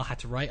then we all had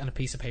to write on a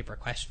piece of paper a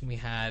question we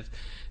had,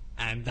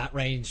 and that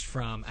ranged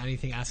from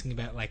anything asking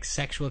about like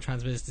sexual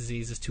transmitted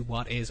diseases to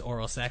what is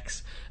oral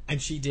sex.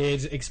 And she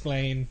did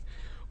explain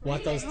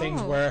what those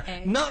things were.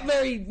 Okay. Not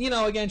very,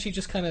 again, she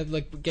just kind of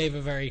like gave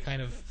a very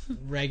kind of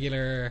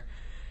regular,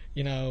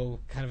 kind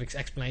of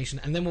explanation.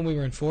 And then when we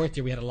were in 4th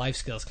year, we had a life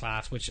skills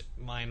class, which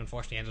mine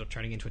unfortunately ended up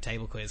turning into a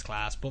table quiz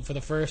class. But for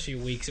the first few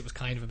weeks, it was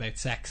kind of about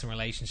sex and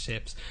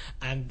relationships.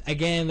 And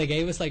again, they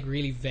gave us like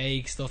really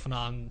vague stuff. And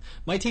on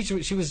my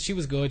teacher, she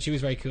was good. She was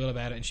very cool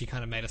about it, and she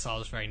kind of made us all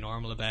just very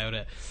normal about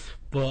it.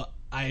 But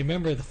I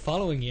remember the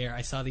following year,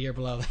 I saw the year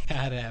below, they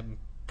had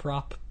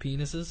prop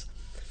penises.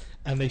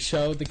 And they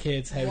showed the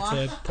kids how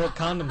to put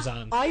condoms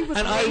on. I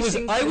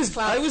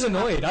was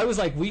annoyed. I was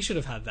like, we should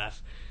have had that.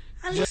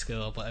 Just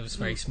school, but it was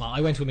very small.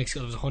 I went to a mixed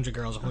school. It was 100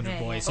 girls, 100 Okay,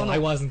 boys, yeah. so Oh, no. I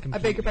wasn't I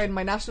completely... beg your pardon.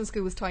 My national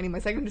school was tiny. My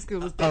secondary school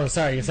was big. Oh,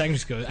 sorry, your secondary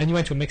school. And you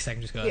went to a mixed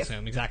secondary school, I Yeah.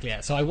 assume. Exactly,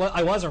 yeah. So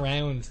I was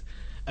around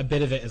a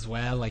bit of it as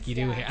well, like you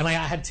do Yeah. here. And I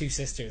had 2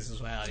 sisters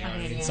as well, you know what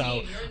I mean? Yeah. So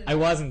You're the I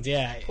wasn't,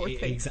 yeah. Poor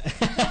thing.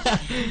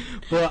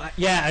 But,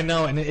 yeah, I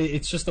know, and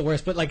it's just the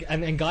worst. But, like,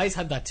 and guys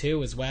had that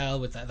too as well,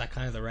 with that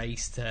kind of the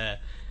race to...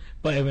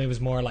 But it was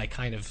more like,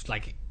 kind of,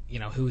 like... You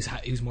know,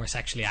 who's more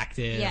sexually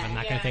active Yeah. and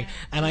that kind of thing.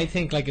 And I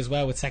think, like, as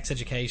well with sex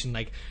education,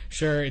 like,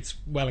 sure, it's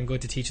well and good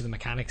to teach you the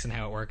mechanics and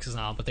how it works and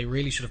all, but they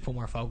really should have put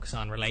more focus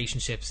on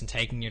relationships and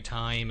taking your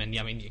time. And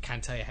I mean, you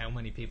can't tell you how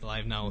many people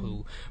I know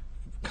who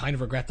kind of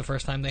regret the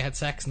first time they had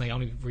sex, and they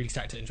only really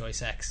start to enjoy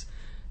sex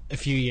a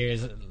few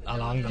years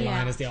along the Yeah.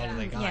 line as the older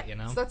they got. Yeah. You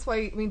know. So that's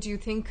why. I mean, do you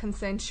think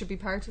consent should be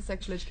part of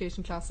sexual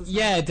education classes?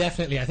 Yeah,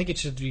 definitely. I think it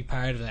should be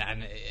part of it.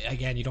 And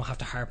again, you don't have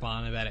to harp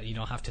on about it. You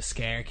don't have to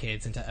scare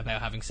kids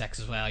about having sex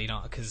as well. You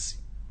know, because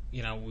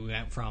we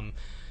went from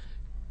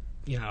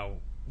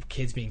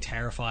kids being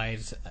terrified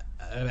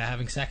about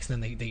having sex,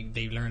 and then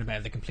they learn about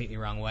it the completely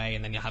wrong way,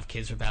 and then you'll have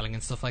kids rebelling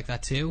and stuff like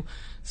that too.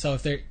 So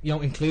if they're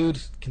include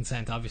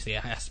consent, obviously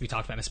it has to be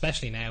talked about, and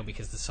especially now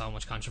because there's so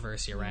much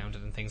controversy around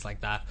it and things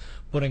like that.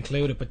 But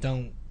include it, but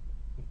don't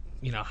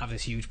have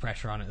this huge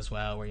pressure on it as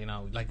well, where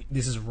like,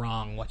 this is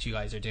wrong what you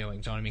guys are doing.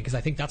 Do you know what I mean? Because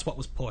I think that's what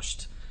was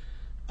pushed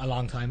a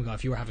long time ago.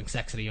 If you were having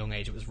sex at a young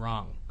age, it was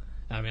wrong.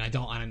 I mean,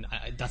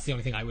 that's the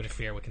only thing I would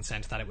fear with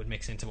consent, that it would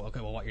mix into, okay,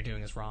 well, what you're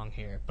doing is wrong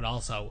here. But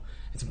also,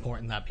 it's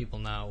important that people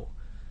know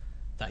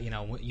that,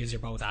 you're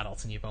both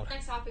adults and you both...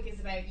 Next topic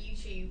is about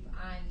YouTube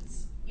and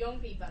young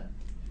people.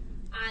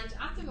 And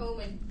at the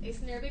moment,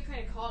 isn't there a big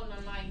kind of calling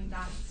online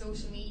that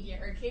social media,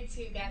 or kids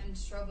who get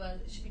into trouble,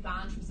 should be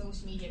banned from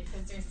social media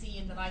because they're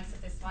seeing the likes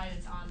of this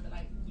violence on the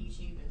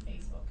YouTube and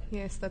Facebook? And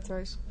Yes, that's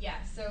right.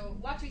 yeah, so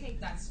what do you think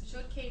that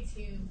should kids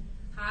who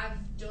have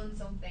done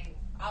something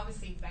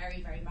obviously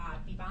very, very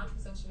bad be banned from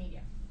social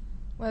media?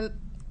 Well,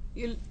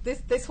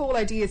 this whole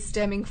idea is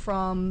stemming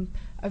from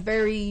a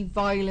very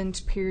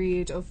violent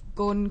period of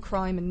gun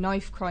crime and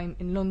knife crime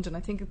in London. I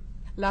think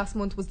last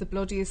month was the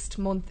bloodiest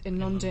month in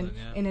London,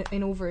 yeah.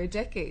 in over a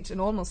decade, in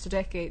almost a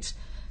decade.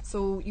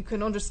 So you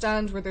can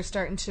understand where they're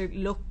starting to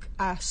look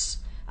at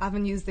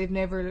avenues they've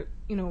never,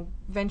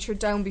 ventured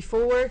down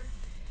before.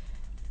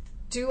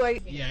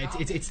 Yeah,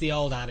 it's the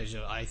old adage,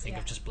 I think, Yeah.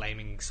 of just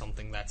blaming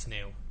something that's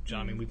new. Do you know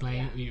what I mean? We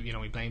blame,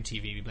 we blame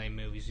TV, we blame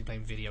movies, we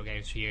blame video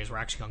games for years. We're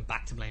actually going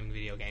back to blaming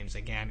video games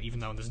again, even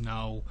though there's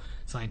no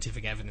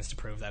scientific evidence to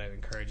prove that it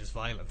encourages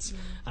violence.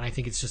 And I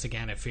think it's just,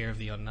 again, a fear of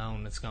the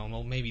unknown. It's going,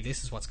 well, maybe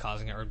this is what's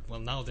causing it, or, well,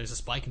 no, there's a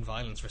spike in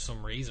violence for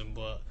some reason,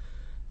 but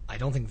I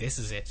don't think this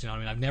is it. You know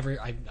what I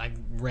mean? I've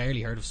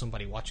rarely heard of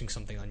somebody watching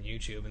something on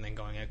YouTube and then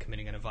going out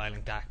committing a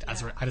violent act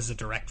as a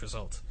direct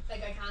result.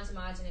 Like, I can't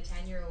imagine a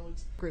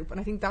 10-year-old Group, and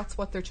I think that's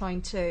what they're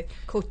trying to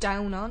cut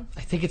down on.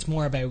 I think it's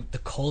more about the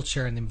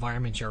culture and the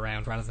environment you're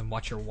around rather than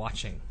what you're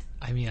watching.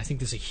 I mean, I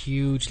think there's a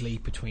huge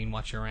leap between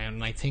what you're around,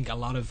 and I think a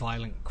lot of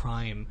violent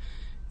crime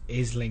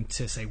is linked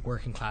to, say,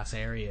 working class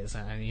areas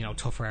and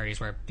tougher areas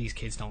where these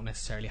kids don't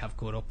necessarily have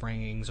good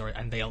upbringings,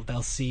 and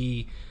they'll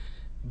see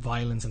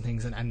violence and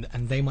things, and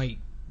they might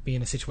be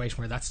in a situation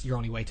where that's your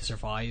only way to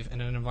survive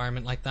in an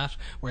environment like that.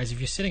 Whereas if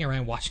you're sitting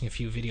around watching a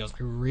few videos, I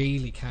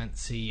really can't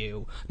see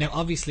you. Now,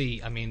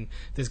 obviously, I mean,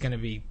 there's going to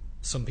be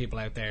some people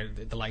out there,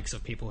 the likes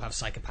of people who have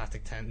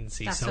psychopathic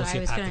tendencies, That's what I was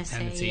gonna sociopathic say,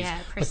 tendencies, yeah,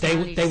 but they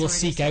will personality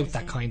seek out disorders,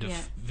 that kind of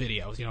yeah.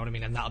 videos, you know what I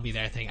mean, and that'll be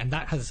their thing. And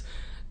that has,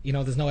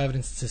 there's no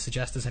evidence to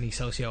suggest there's any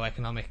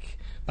socioeconomic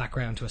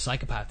background to a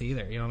psychopath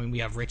either. You know what I mean? We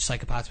have rich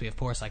psychopaths, we have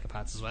poor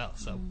psychopaths as well.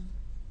 So.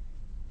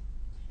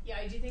 Yeah,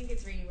 I do think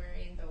it's really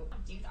worrying though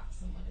to do that to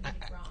someone and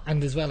it's wrong.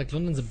 And as well, like,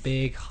 London's a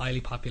big,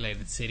 highly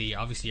populated city.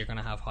 Obviously, you're going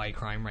to have high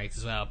crime rates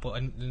as well.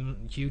 But a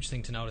huge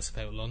thing to notice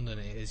about London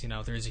is,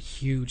 there is a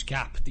huge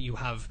gap that you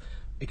have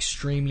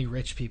extremely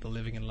rich people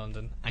living in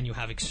London and you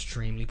have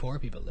extremely poor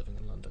people living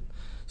in London.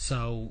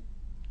 So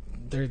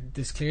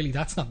there's clearly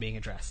that's not being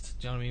addressed.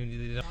 Do you know what I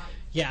mean?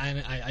 Yeah,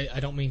 and I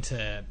don't mean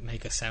to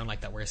make us sound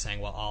like that we're saying,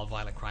 well, all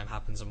violent crime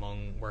happens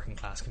among working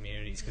class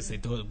communities, because they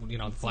do,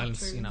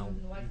 violence,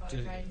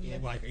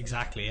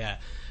 exactly, yeah.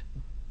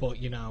 But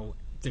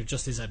there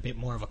just is a bit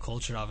more of a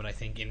culture of it. I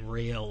think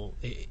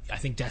I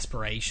think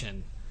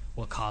desperation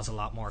will cause a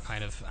lot more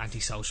kind of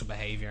antisocial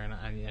behaviour,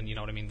 and you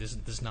know what I mean.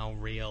 There's no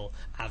real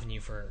avenue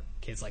for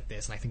kids like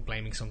this, and I think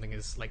blaming something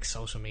as like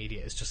social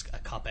media is just a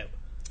cop out.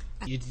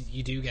 You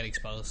do get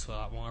exposed to a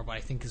lot more, but I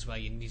think as well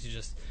you need to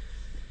just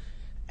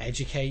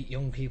educate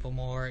young people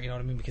more. You know what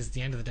I mean? Because at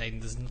the end of the day,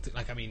 there's nothing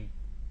like, I mean,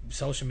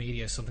 social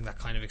media is something that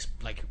kind of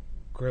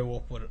grew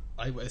up with,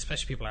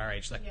 especially people our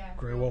age,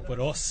 grew up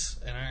with us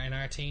in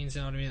our teens.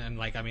 You know what I mean?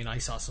 And I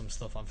saw some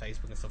stuff on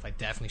Facebook and stuff I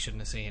definitely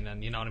shouldn't have seen.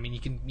 And you know what I mean?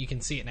 You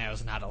can see it now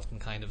as an adult and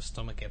kind of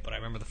stomach it. But I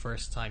remember the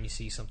first time you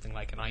see something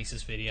like an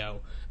ISIS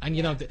video, and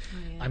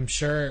I'm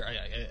sure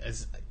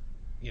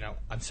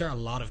I'm sure a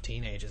lot of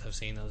teenagers have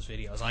seen those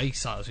videos. I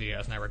saw those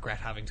videos and I regret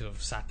having to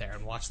have sat there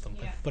and watched them.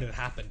 Yeah. But it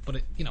happened. But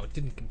it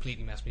didn't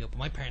completely mess me up. But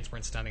my parents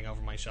weren't standing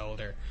over my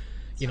shoulder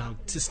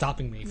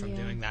stopping me from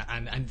doing that.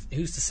 And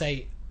who's to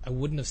say I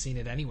wouldn't have seen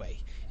it anyway,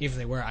 if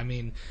they were. I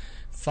mean,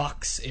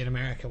 Fox in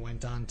America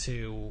went on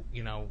to,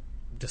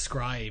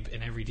 describe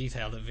in every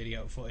detail the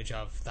video footage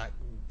of that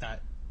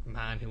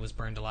man who was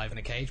burned alive in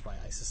a cage by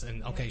ISIS.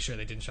 And okay, sure,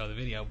 they didn't show the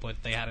video, but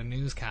they had a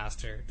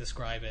newscaster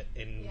describe it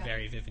in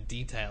very vivid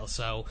detail.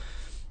 So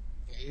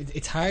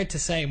it's hard to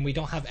say, and we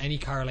don't have any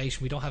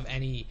correlation, we don't have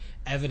any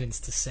evidence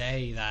to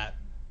say that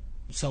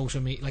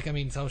social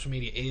media, social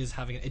media is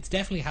it's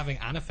definitely having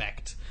an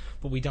effect,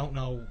 but we don't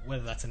know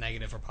whether that's a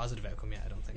negative or positive outcome yet, I don't think.